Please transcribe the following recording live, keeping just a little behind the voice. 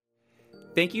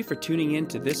Thank you for tuning in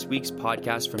to this week's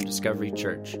podcast from Discovery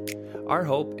Church. Our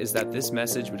hope is that this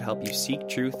message would help you seek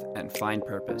truth and find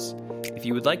purpose. If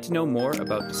you would like to know more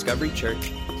about Discovery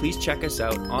Church, please check us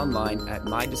out online at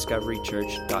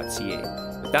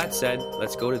mydiscoverychurch.ca. With that said,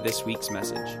 let's go to this week's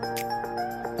message.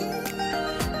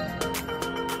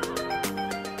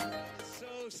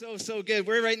 So good.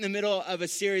 We're right in the middle of a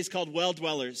series called Well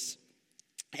Dwellers.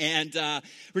 And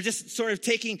we're just sort of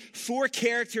taking four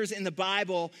characters in the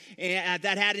Bible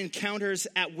that had encounters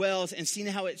at wells and seeing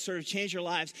how it sort of changed their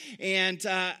lives. And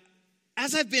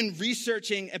as I've been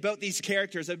researching about these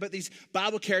characters, about these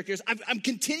Bible characters, I'm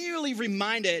continually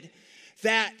reminded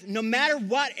that no matter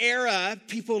what era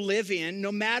people live in,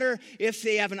 no matter if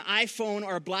they have an iPhone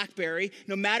or a BlackBerry,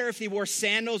 no matter if they wore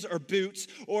sandals or boots,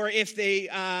 or if they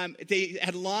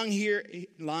had long hair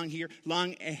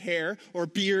or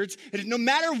beards, no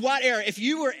matter what era, if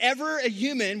you were ever a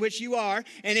human, which you are,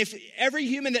 and if every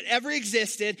human that ever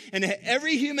existed, and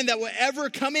every human that will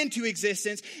ever come into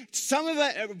existence, some of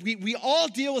it, we all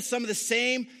deal with some of the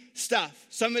same stuff.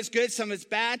 Some of it's good, some of it's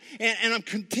bad. And I'm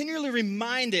continually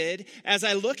reminded as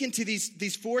I look into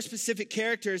these four specific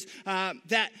characters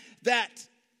that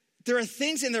there are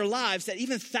things in their lives that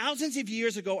even thousands of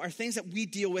years ago are things that we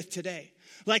deal with today.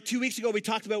 Like 2 weeks ago, we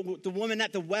talked about the woman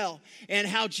at the well and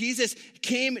how Jesus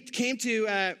came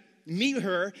to meet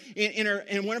her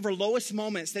in one of her lowest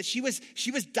moments, that she was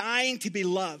dying to be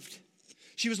loved.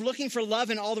 She was looking for love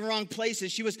in all the wrong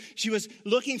places. She was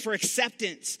looking for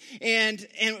acceptance. And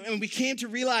we came to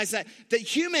realize that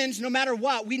humans, no matter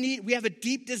what, we have a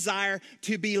deep desire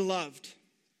to be loved.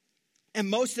 And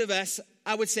most of us,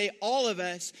 I would say all of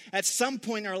us, at some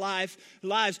point in our lives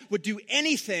would do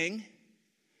anything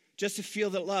just to feel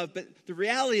that love. But the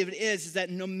reality of it is that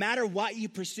no matter what you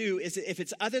pursue, if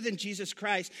it's other than Jesus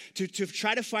Christ, to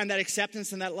try to find that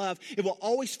acceptance and that love, it will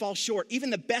always fall short.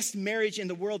 Even the best marriage in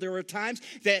the world, there are times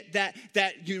that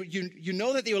you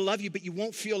know that they will love you, but you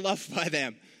won't feel loved by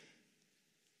them.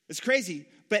 It's crazy.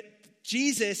 But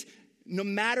Jesus, no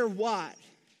matter what,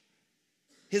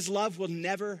 his love will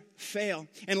never fail.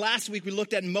 And last week we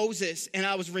looked at Moses, and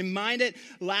I was reminded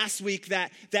last week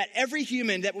that every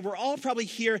human, that we're all probably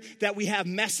here, that we have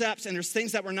mess ups and there's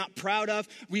things that we're not proud of.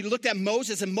 We looked at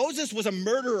Moses, and Moses was a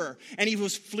murderer, and he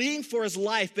was fleeing for his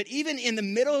life. But even in the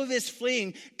middle of his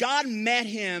fleeing, God met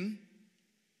him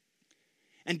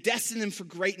and destined him for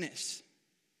greatness.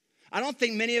 I don't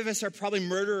think many of us are probably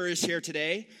murderers here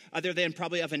today, other than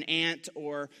probably of an ant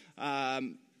or a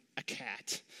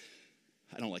cat.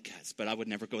 I don't like cats, but I would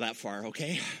never go that far,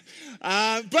 okay?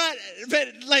 But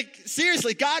like,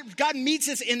 seriously, God meets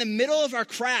us in the middle of our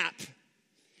crap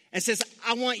and says,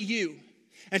 I want you.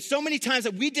 And so many times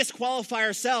that we disqualify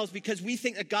ourselves because we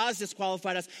think that God's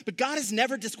disqualified us, but God has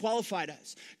never disqualified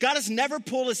us. God has never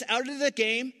pulled us out of the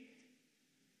game.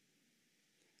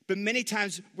 But many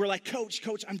times we're like, Coach,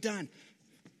 I'm done.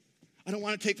 I don't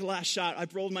want to take the last shot.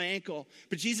 I've rolled my ankle.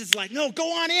 But Jesus is like, no, go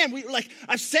on in.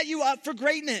 I've set you up for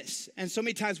greatness. And so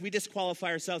many times we disqualify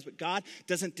ourselves, but God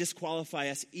doesn't disqualify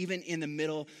us even in the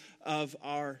middle of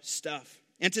our stuff.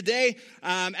 And today,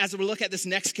 as we look at this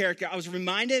next character, I was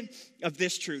reminded of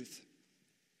this truth.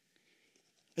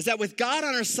 Is that with God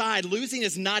on our side, losing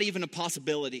is not even a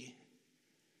possibility.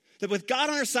 That with God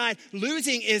on our side,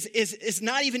 losing is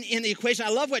not even in the equation.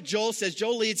 I love what Joel says.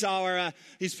 Joel leads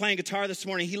he's playing guitar this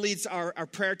morning. He leads our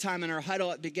prayer time and our huddle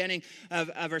at the beginning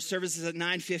of our services at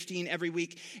 9:15 every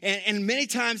week. And many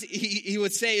times he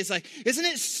would say, it's like, isn't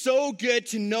it so good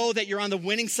to know that you're on the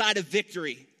winning side of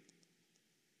victory?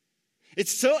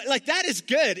 It's so, like, that is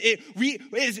good.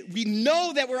 We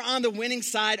know that we're on the winning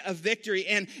side of victory.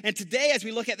 And today, as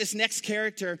we look at this next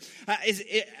character, I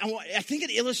think it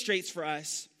illustrates for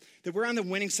us that we're on the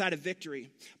winning side of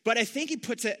victory. But I think he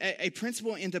puts a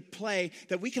principle into play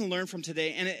that we can learn from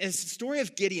today. And it's the story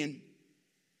of Gideon.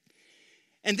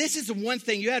 And this is the one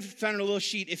thing, you have found a little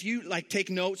sheet. If you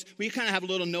take notes, we kind of have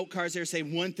little note cards there say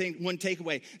one thing, one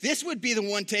takeaway. This would be the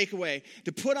one takeaway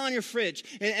to put on your fridge.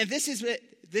 And this is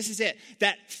it.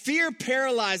 That fear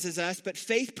paralyzes us, but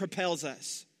faith propels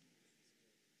us.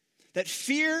 That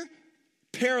fear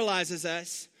paralyzes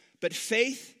us, but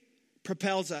faith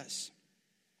propels us.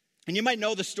 And you might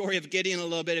know the story of Gideon a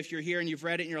little bit if you're here and you've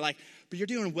read it and you're like, but you're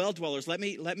doing well dwellers. Let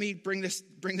me bring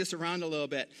this around a little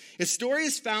bit. His story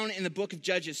is found in the book of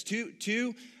Judges,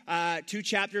 two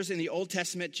chapters in the Old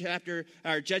Testament,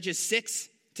 Judges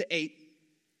 6-8.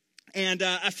 And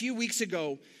a few weeks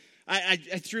ago, I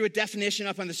threw a definition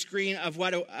up on the screen of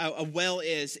what a well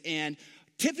is. And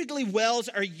typically wells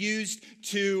are used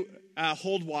to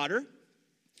hold water.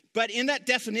 But in that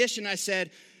definition, I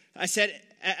said,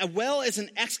 a well is an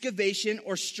excavation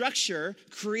or structure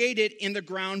created in the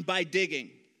ground by digging.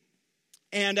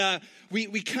 And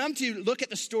we come to look at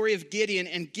the story of Gideon,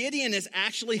 and Gideon is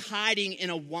actually hiding in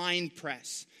a wine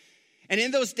press. And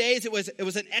in those days, it was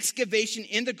an excavation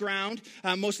in the ground,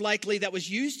 most likely, that was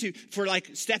used for like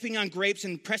stepping on grapes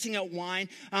and pressing out wine.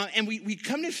 And we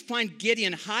come to find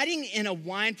Gideon hiding in a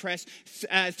wine press,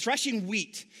 threshing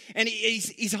wheat. And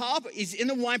he's in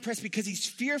the wine press because he's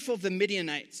fearful of the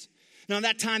Midianites. Now, at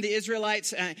that time, the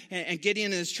Israelites and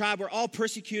Gideon and his tribe were all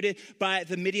persecuted by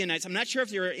the Midianites. I'm not sure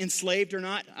if they were enslaved or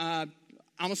not.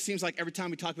 Almost seems like every time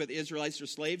we talk about the Israelites, they're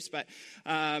slaves, but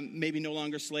maybe no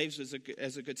longer slaves is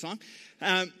a good song.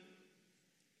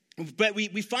 But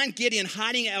we find Gideon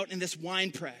hiding out in this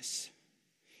wine press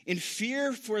in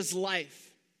fear for his life.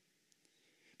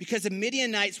 Because the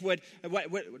Midianites what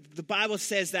the Bible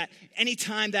says that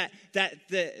anytime that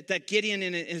Gideon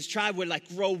and his tribe would like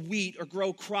grow wheat or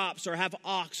grow crops or have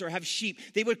ox or have sheep,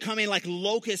 they would come in like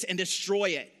locusts and destroy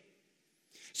it.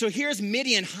 So here's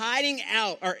Gideon hiding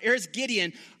out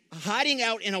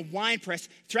in a wine press,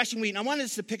 threshing wheat. And I wanted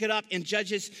us to pick it up in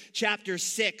Judges chapter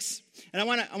 6. And I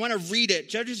want to read it.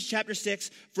 Judges chapter 6,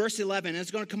 verse 11. And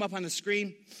it's going to come up on the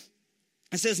screen.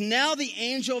 It says, now the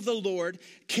angel of the Lord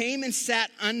came and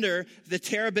sat under the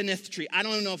terebinth tree. I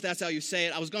don't know if that's how you say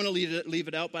it. I was going to leave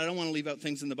it out, but I don't want to leave out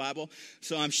things in the Bible.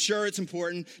 So I'm sure it's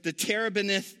important. The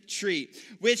terebinth tree,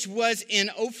 which was in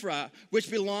Ophrah,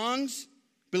 which belonged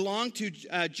to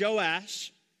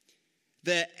Joash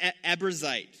the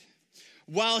Abiezrite,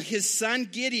 while his son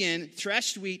Gideon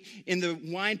threshed wheat in the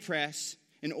winepress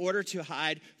in order to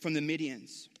hide from the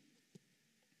Midians.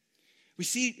 We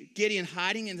see Gideon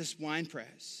hiding in this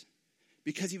winepress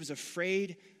because he was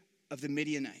afraid of the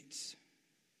Midianites.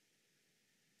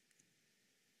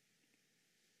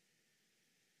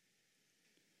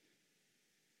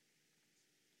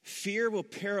 Fear will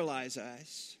paralyze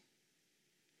us,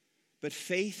 but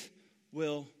faith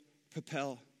will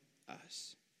propel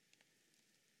us.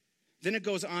 Then it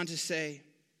goes on to say,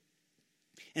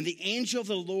 and the angel of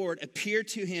the Lord appeared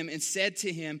to him and said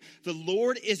to him, the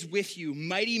Lord is with you,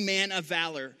 mighty man of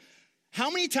valor. How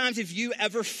many times have you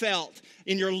ever felt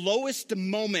in your lowest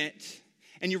moment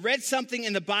and you read something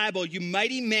in the Bible, you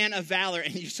mighty man of valor,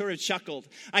 and you sort of chuckled?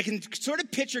 I can sort of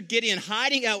picture Gideon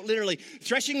hiding out, literally,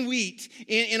 threshing wheat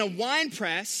in a wine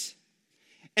press,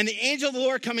 and the angel of the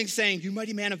Lord coming saying, you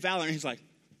mighty man of valor. And he's like,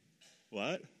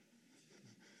 what?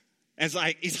 And it's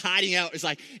like he's hiding out. It's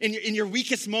like in your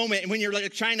weakest moment, and when you're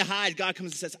like trying to hide, God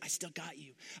comes and says, I still got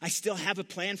you. I still have a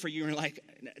plan for you. And you're like,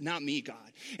 not me, God.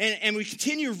 And we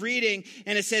continue reading,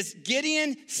 and it says,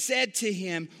 Gideon said to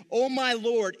him, oh my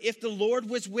Lord, if the Lord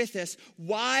was with us,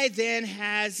 why then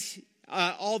has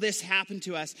all this happened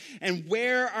to us? And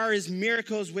where are his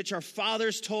miracles which our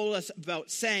fathers told us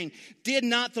about, saying, did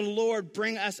not the Lord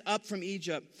bring us up from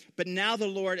Egypt? But now the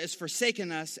Lord has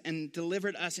forsaken us and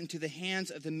delivered us into the hands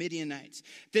of the Midianites.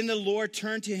 Then the Lord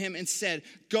turned to him and said,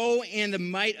 go in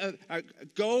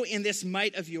this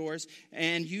might of yours,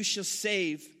 and you shall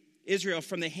save Israel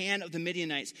from the hand of the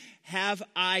Midianites. Have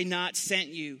I not sent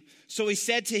you? So he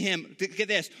said to him, get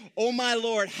this, oh my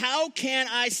Lord, how can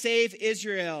I save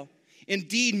Israel?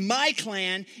 Indeed, my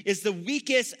clan is the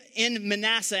weakest in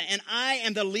Manasseh, and I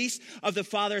am the least of the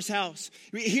father's house.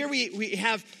 Here we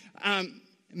have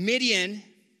Gideon,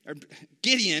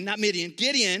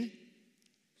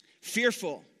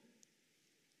 fearful.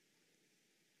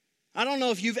 I don't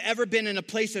know if you've ever been in a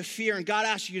place of fear and God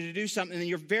asks you to do something, and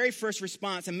your very first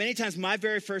response, and many times my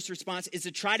very first response, is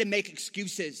to try to make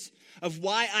excuses of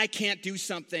why I can't do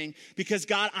something because,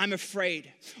 God, I'm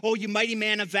afraid. Oh, you mighty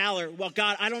man of valor. Well,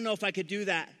 God, I don't know if I could do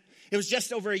that. It was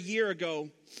just over a year ago.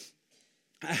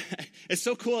 It's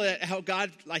so cool how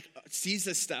God sees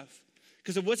this stuff.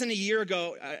 Because it wasn't a year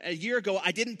ago. A year ago,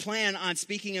 I didn't plan on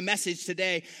speaking a message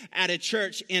today at a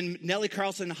church in Nellie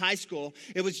Carlson High School.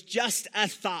 It was just a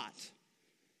thought.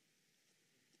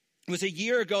 It was a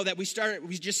year ago that we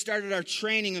just started our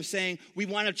training of saying we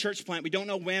want a church plant. We don't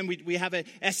know when. We have an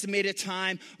estimated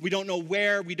time. We don't know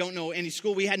where. We don't know any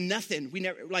school. We had nothing.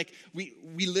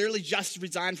 We literally just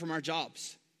resigned from our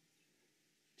jobs.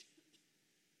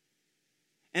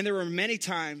 And there were many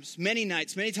times, many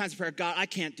nights, many times of prayer, God, I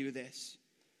can't do this.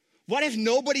 What if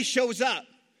nobody shows up?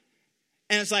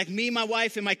 And it's like me, my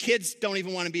wife, and my kids don't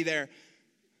even want to be there,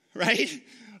 right?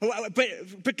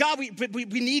 But God, we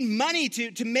need money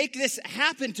to make this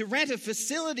happen, to rent a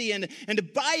facility and to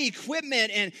buy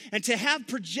equipment and to have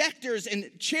projectors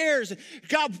and chairs.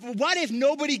 God, what if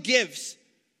nobody gives?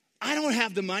 I don't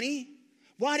have the money.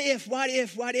 What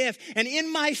if? And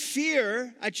in my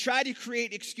fear, I try to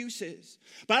create excuses.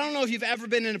 But I don't know if you've ever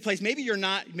been in a place, maybe you're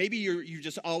not, maybe you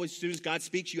just always, as soon as God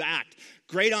speaks, you act.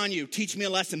 Great on you. Teach me a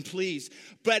lesson, please.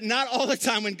 But not all the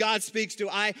time when God speaks do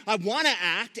I want to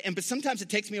act, but sometimes it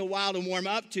takes me a while to warm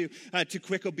up to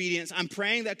quick obedience. I'm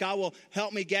praying that God will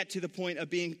help me get to the point of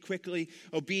being quickly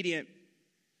obedient.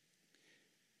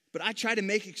 But I try to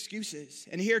make excuses.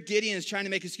 And here Gideon is trying to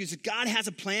make excuses. God has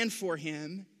a plan for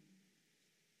him.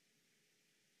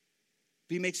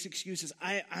 But he makes excuses.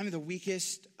 I'm the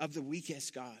weakest of the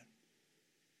weakest, God.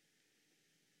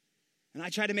 And I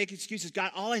try to make excuses.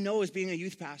 God, all I know is being a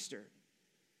youth pastor.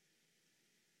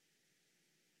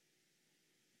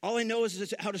 All I know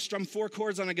is how to strum 4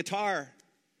 chords on a guitar.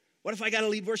 What if I got to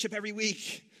lead worship every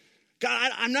week?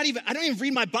 God, I don't even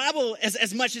read my Bible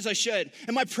as much as I should.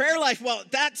 And my prayer life, well,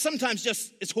 that sometimes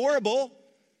just is horrible.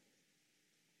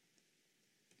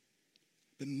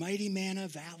 The mighty man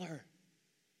of valor.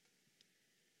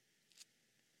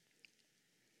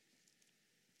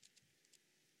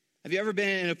 Have you ever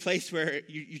been in a place where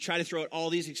you try to throw out all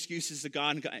these excuses to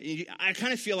God? And I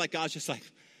kind of feel like God's just like,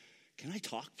 can I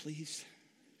talk, please?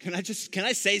 Can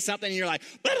I say something? And you're like,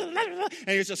 blah, blah, blah.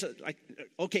 And you're just like,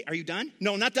 okay, are you done?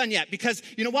 No, not done yet. Because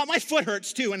you know what? My foot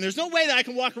hurts too. And there's no way that I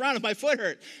can walk around if my foot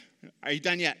hurts. Are you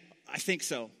done yet? I think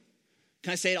so.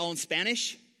 Can I say it all in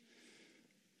Spanish?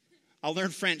 I'll learn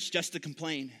French just to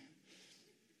complain.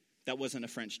 That wasn't a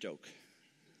French joke.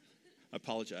 I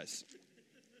apologize.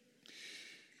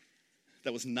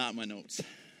 That was not my notes.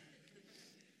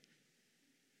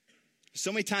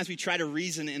 So many times we try to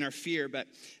reason in our fear, but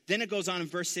then it goes on in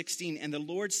verse 16, and the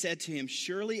Lord said to him,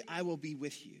 surely I will be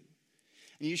with you,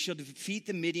 and you shall defeat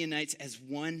the Midianites as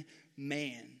one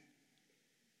man.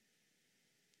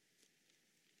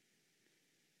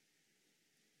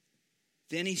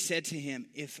 Then he said to him,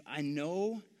 if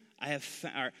now I have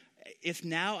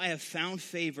found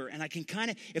favor, and I can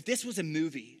if this was a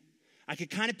movie, I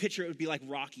could kind of picture it would be like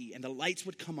Rocky, and the lights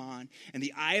would come on, and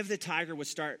the Eye of the Tiger would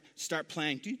start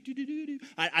playing.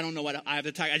 I don't know what Eye of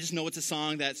the Tiger. I just know it's a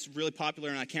song that's really popular,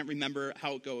 and I can't remember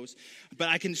how it goes. But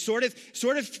I can sort of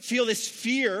feel this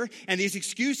fear and these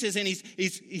excuses, and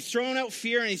he's throwing out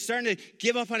fear, and he's starting to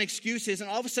give up on excuses, and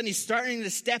all of a sudden he's starting to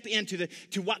step into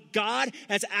what God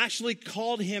has actually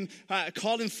called him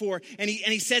for, and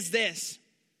he says this.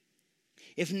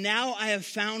 If now I have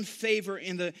found favor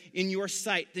in your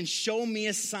sight, then show me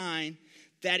a sign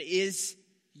that is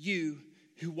you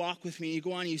who walk with me. And you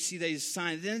go on and you see these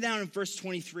signs. Then down in verse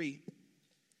 23,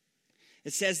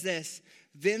 it says this.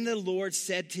 Then the Lord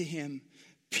said to him,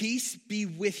 peace be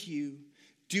with you.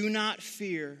 Do not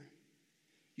fear.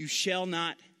 You shall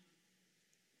not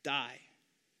die.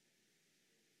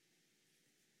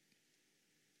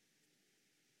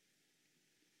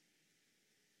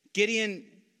 Gideon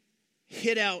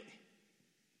hid out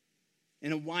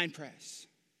in a wine press,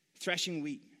 threshing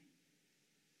wheat.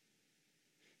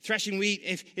 Threshing wheat,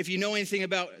 if you know anything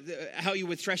about how you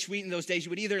would thresh wheat in those days, you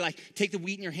would either take the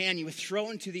wheat in your hand, you would throw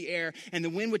it into the air, and the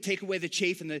wind would take away the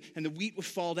chaff, and the wheat would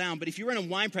fall down. But if you were in a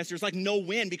wine press, there's no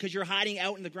wind because you're hiding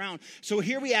out in the ground. So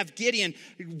here we have Gideon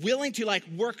willing to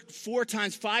work 4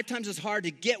 times, 5 times as hard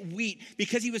to get wheat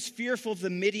because he was fearful of the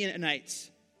Midianites.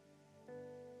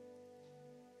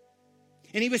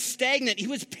 And he was stagnant. He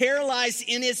was paralyzed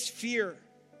in his fear.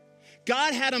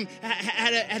 God had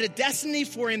a destiny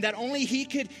for him that only he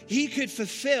could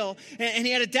fulfill. And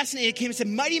he had a destiny. It came and said,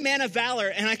 mighty man of valor.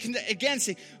 And I can again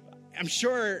say, I'm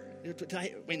sure,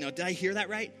 did I hear that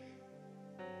right?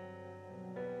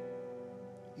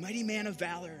 Mighty man of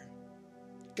valor.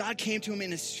 God came to him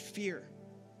in his fear.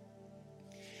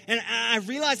 And I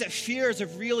realize that fear is a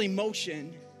real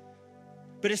emotion.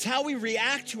 But it's how we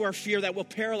react to our fear that will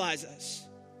paralyze us.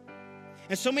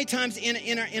 And so many times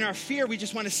in our fear, we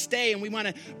just want to stay and we want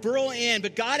to burrow in.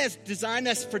 But God has designed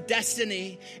us for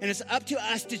destiny, and it's up to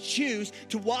us to choose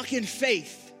to walk in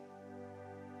faith.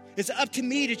 It's up to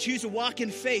me to choose to walk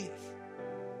in faith.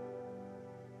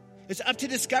 It's up to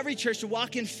Discovery Church to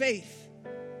walk in faith.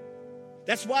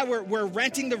 That's why we're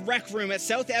renting the rec room at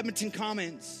South Edmonton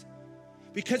Commons.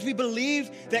 Because we believe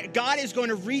that God is going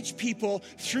to reach people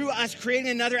through us creating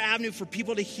another avenue for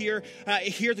people to hear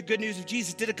the good news of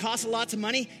Jesus. Did it cost lots of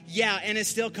money? Yeah, and it's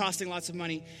still costing lots of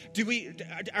money.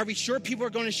 Are we sure people are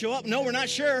going to show up? No, we're not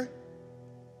sure.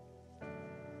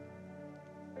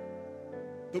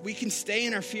 But we can stay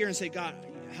in our fear and say, God,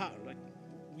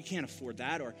 we can't afford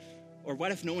that. Or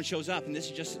what if no one shows up and this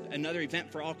is just another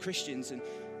event for all Christians? And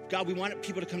God, we want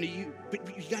people to come to you.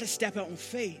 But you got to step out in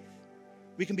faith.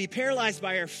 We can be paralyzed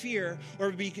by our fear, or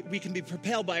we can be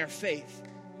propelled by our faith.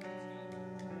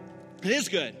 It is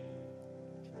good.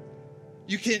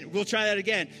 We'll try that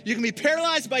again. You can be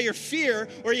paralyzed by your fear,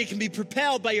 or you can be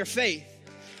propelled by your faith.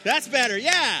 That's better,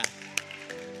 yeah.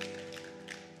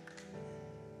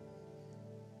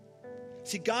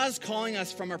 See, God's calling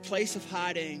us from our place of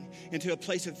hiding into a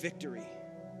place of victory.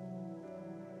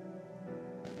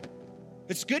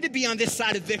 It's good to be on this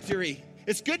side of victory.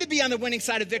 It's good to be on the winning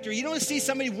side of victory. You don't see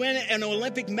somebody win an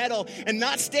Olympic medal and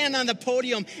not stand on the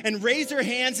podium and raise their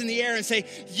hands in the air and say,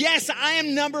 yes, I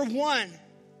am number one.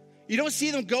 You don't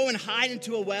see them go and hide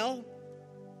into a well.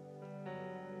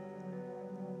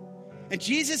 And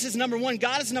Jesus is number one.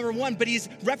 God is number one, but he's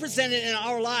represented in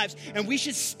our lives. And we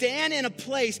should stand in a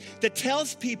place that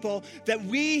tells people that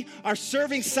we are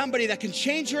serving somebody that can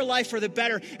change your life for the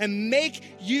better and make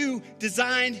you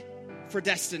designed for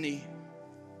destiny.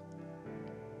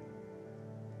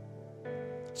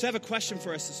 So I have a question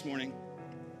for us this morning.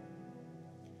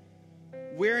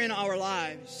 Where in our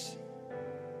lives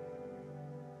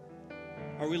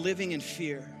are we living in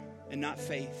fear and not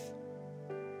faith?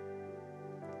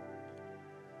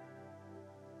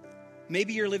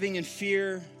 Maybe you're living in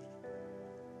fear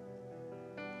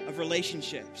of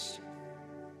relationships.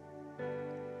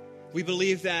 We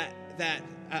believe that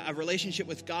a relationship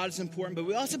with God is important, but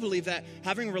we also believe that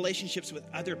having relationships with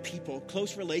other people,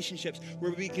 close relationships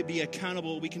where we could be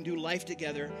accountable, we can do life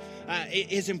together,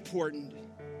 is important.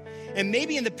 And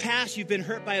maybe in the past you've been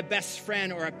hurt by a best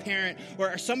friend or a parent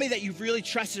or somebody that you've really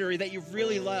trusted or that you've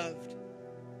really loved.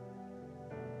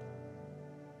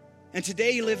 And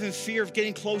today you live in fear of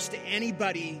getting close to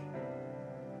anybody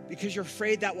because you're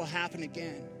afraid that will happen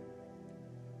again.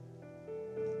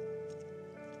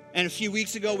 And a few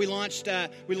weeks ago, we launched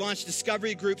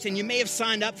discovery groups, and you may have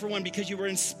signed up for one because you were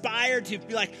inspired to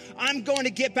be like, I'm going to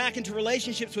get back into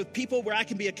relationships with people where I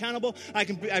can be accountable, I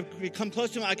can come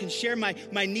close to them, I can share my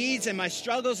needs and my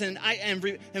struggles, and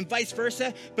vice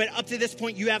versa. But up to this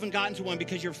point, you haven't gotten to one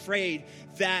because you're afraid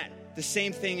that the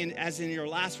same thing as in your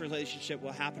last relationship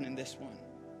will happen in this one.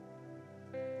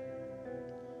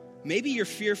 Maybe you're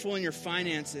fearful in your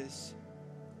finances.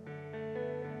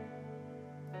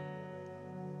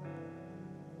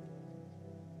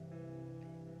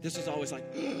 This is always like,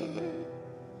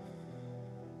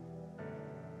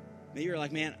 maybe you're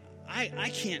like, man, I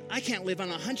can't live on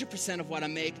 100% of what I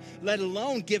make, let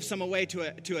alone give some away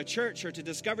to a church or to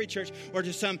Discovery Church or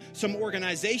to some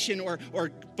organization or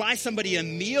buy somebody a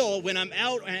meal when I'm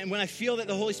out and when I feel that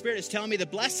the Holy Spirit is telling me to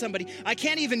bless somebody. I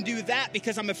can't even do that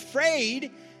because I'm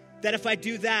afraid that if I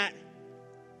do that,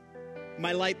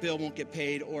 my light bill won't get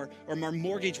paid or my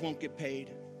mortgage won't get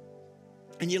paid.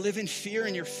 And you live in fear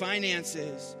in your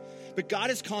finances. But God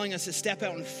is calling us to step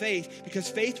out in faith because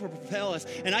faith will propel us.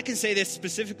 And I can say this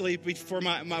specifically for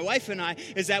my wife and I,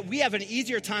 is that we have an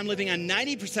easier time living on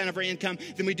 90% of our income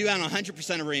than we do on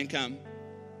 100% of our income.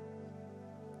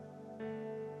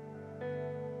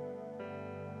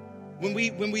 When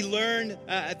we learn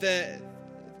to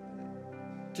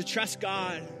trust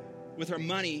God with our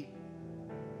money,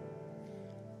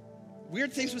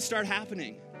 weird things would start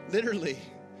happening, literally.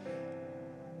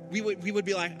 We would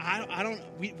be like,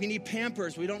 we need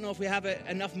Pampers. We don't know if we have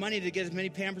enough money to get as many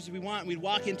Pampers as we want. We'd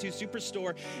walk into a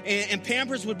superstore and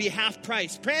Pampers would be half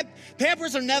price.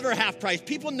 Pampers are never half price.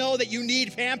 People know that you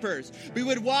need Pampers. We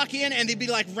would walk in and they'd be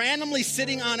like randomly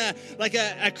sitting on a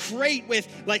crate with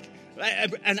like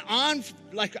an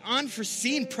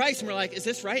unforeseen price, and we're like, is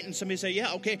this right? And somebody say,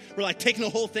 yeah, okay. We're like taking the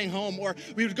whole thing home. Or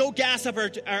we would go gas up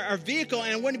our vehicle,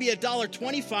 and it wouldn't be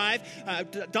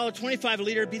 $1.25 a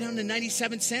liter, it'd be down to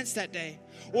 97 cents that day.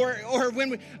 Or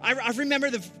when I remember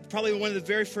probably one of the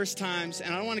very first times,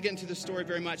 and I don't want to get into the story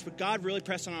very much, but God really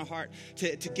pressed on our heart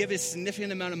to give a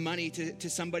significant amount of money to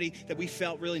somebody that we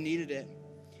felt really needed it.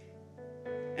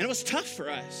 And it was tough for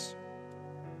us.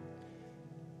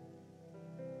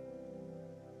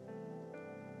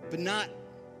 But not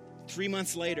 3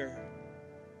 months later,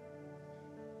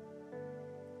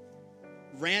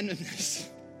 randomness.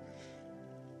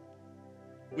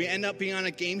 We end up being on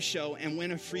a game show and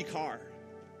win a free car.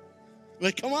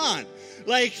 Like, come on.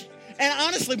 Like, and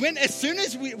honestly, as soon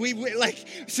as we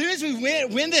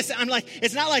win this, I'm like,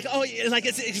 it's not like, oh, like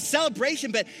it's a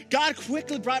celebration, but God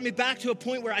quickly brought me back to a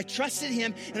point where I trusted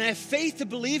him and I have faith to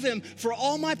believe him for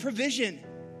all my provision.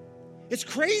 It's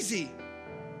crazy.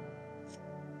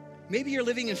 Maybe you're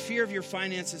living in fear of your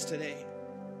finances today.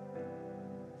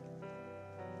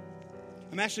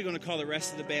 I'm actually going to call the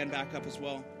rest of the band back up as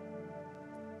well.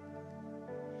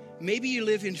 Maybe you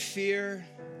live in fear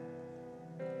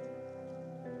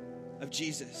of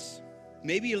Jesus.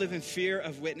 Maybe you live in fear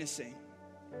of witnessing.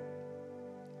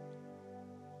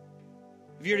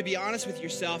 if you're to be honest with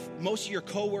yourself, most of your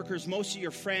coworkers, most of your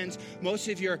friends, most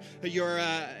of your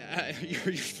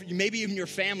maybe even your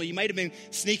family, you might have been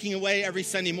sneaking away every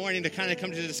Sunday morning to kind of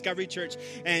come to the Discovery Church,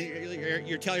 and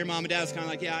you tell your mom and dad, it's kind of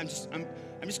like, yeah, I'm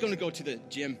just going to go to the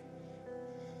gym.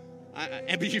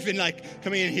 But you've been like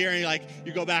coming in here and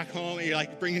you go back home and you're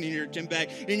like bringing in your gym bag,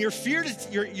 and you're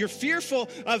fearful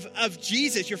of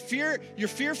Jesus. You're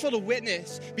fearful to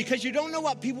witness because you don't know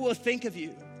what people will think of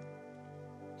you.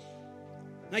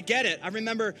 And I get it. I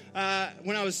remember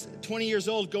when I was 20 years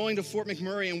old going to Fort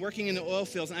McMurray and working in the oil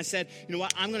fields, and I said, you know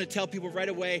what, I'm going to tell people right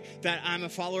away that I'm a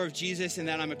follower of Jesus and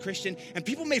that I'm a Christian. And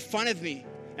people made fun of me.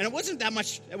 And it wasn't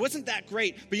that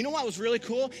great. But you know what was really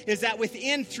cool is that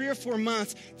within 3 or 4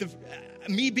 months,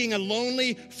 me being a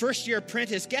lonely first-year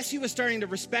apprentice, guess who was starting to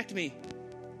respect me?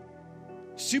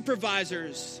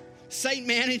 Supervisors, site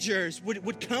managers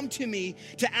would come to me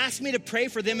to ask me to pray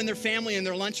for them and their family in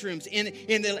their lunchrooms,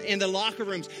 in the locker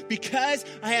rooms, because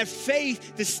I had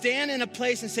faith to stand in a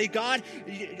place and say, God,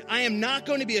 I am not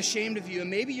going to be ashamed of you. And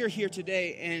maybe you're here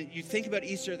today and you think about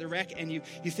Easter at the Rec and you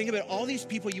think about all these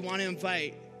people you want to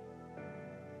invite.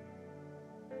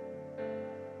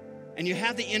 And you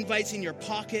have the invites in your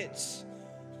pockets,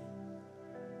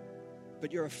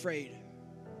 but you're afraid.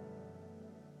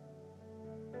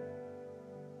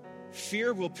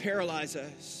 Fear will paralyze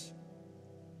us.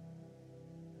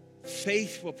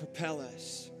 Faith will propel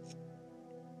us.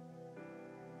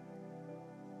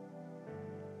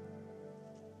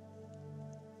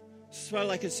 This is what I'd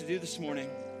like us to do this morning.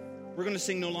 We're going to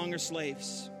sing No Longer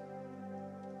Slaves.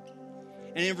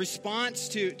 And in response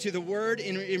to the word,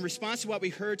 in response to what we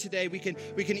heard today, we can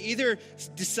either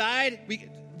decide,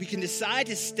 we can decide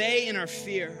to stay in our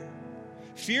fear.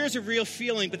 Fear is a real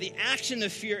feeling, but the action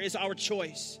of fear is our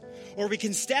choice. Or we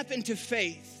can step into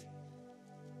faith.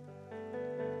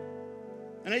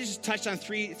 And I just touched on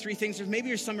three things. Maybe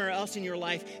you're somewhere else in your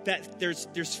life that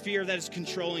there's fear that is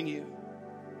controlling you.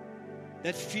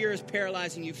 That fear is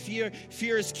paralyzing you. Fear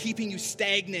is keeping you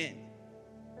stagnant.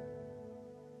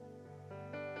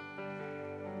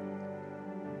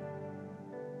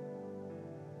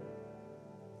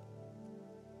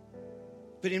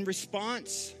 But in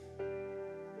response,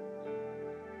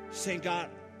 saying, God,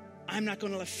 I'm not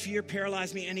going to let fear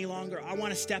paralyze me any longer. I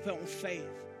want to step out in faith.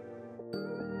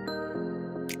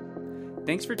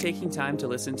 Thanks for taking time to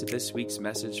listen to this week's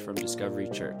message from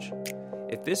Discovery Church.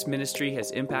 If this ministry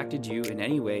has impacted you in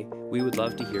any way, we would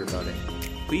love to hear about it.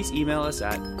 Please email us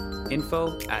at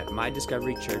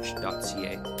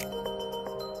info@mydiscoverychurch.ca.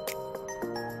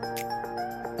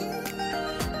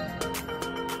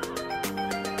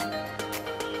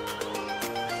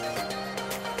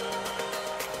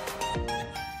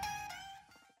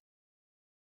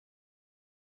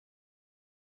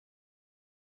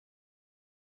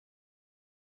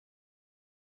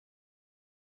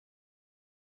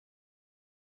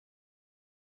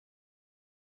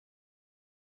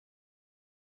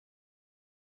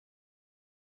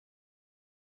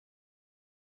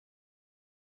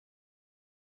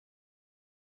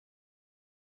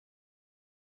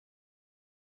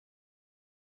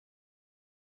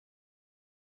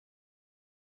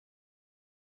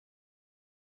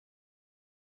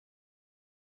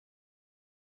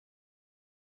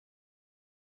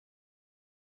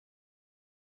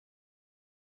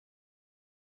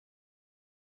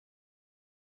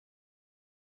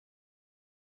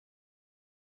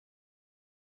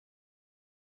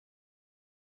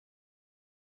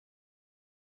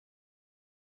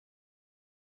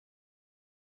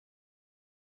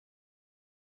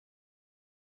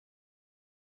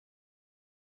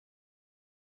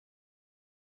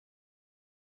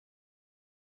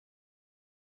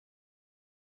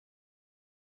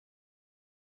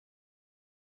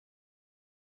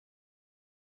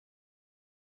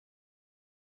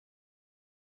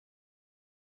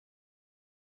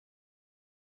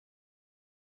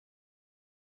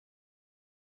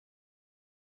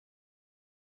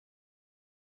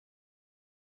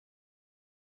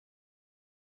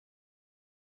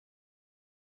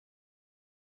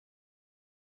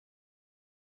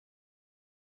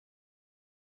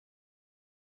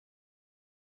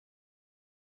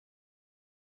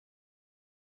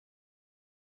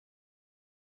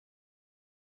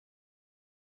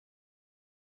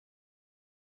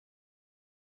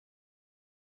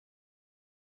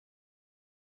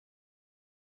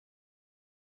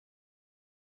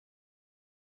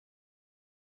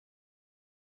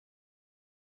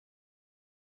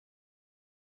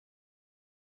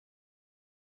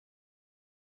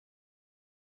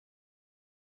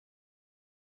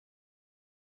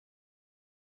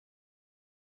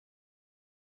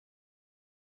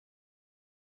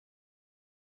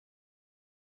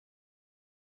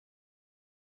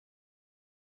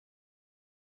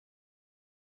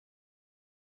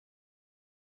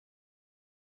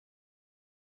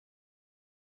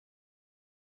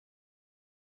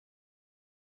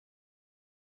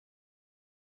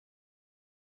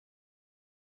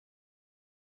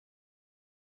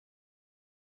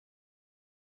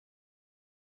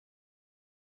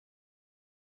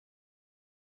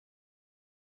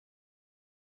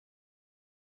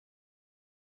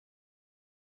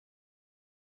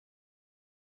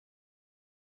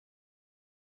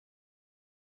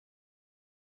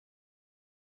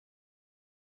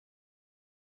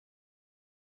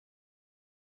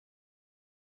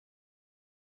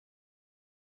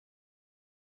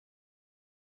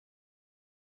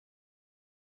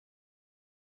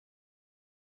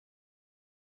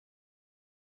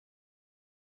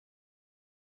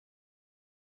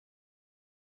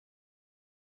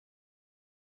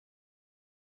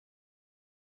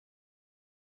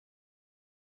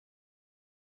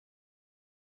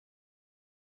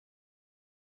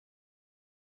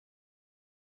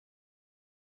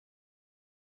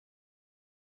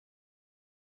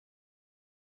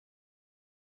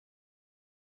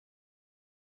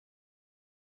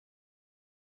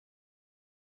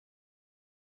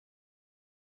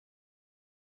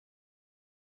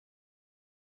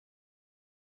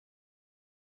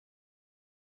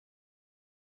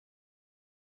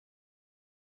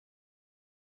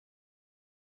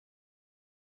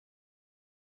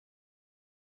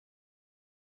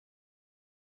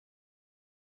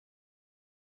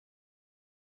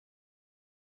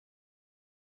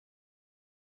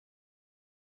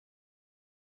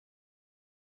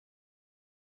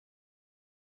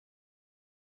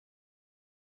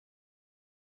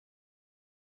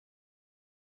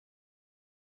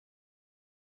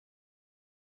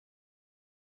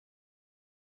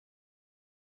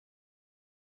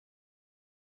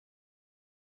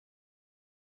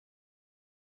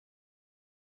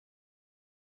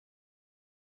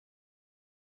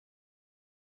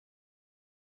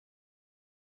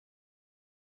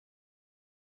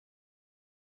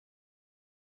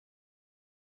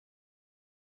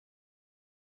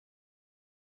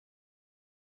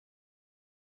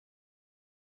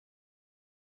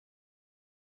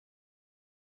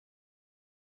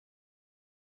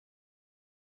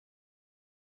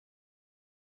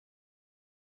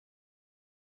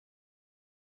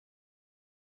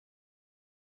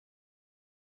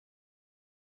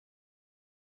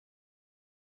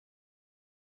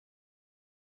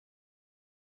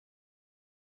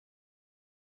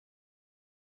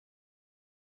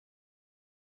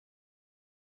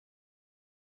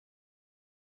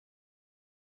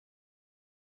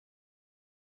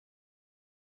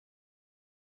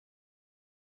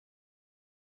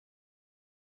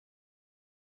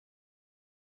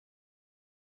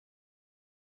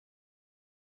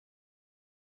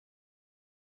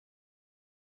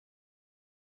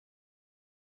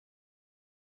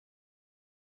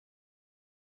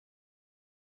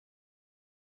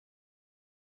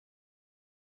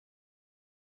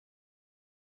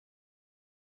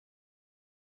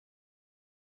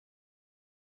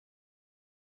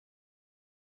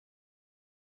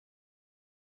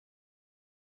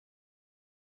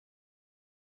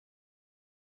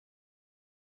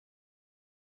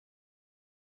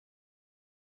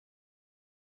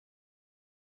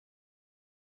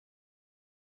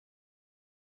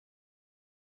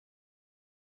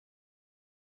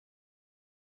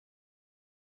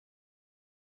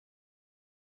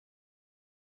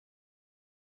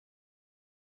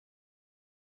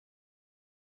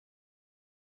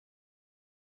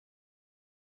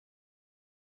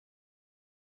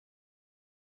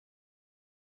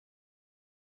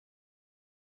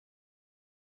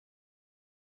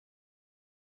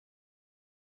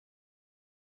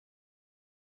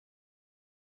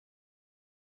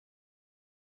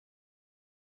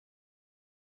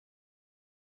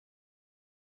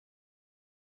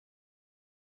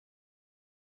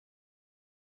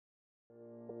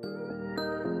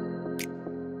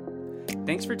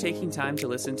 Thanks for taking time to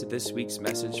listen to this week's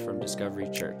message from Discovery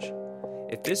Church.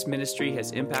 If this ministry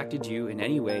has impacted you in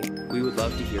any way, we would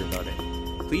love to hear about it.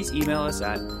 Please email us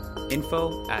at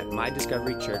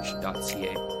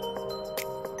info@mydiscoverychurch.ca.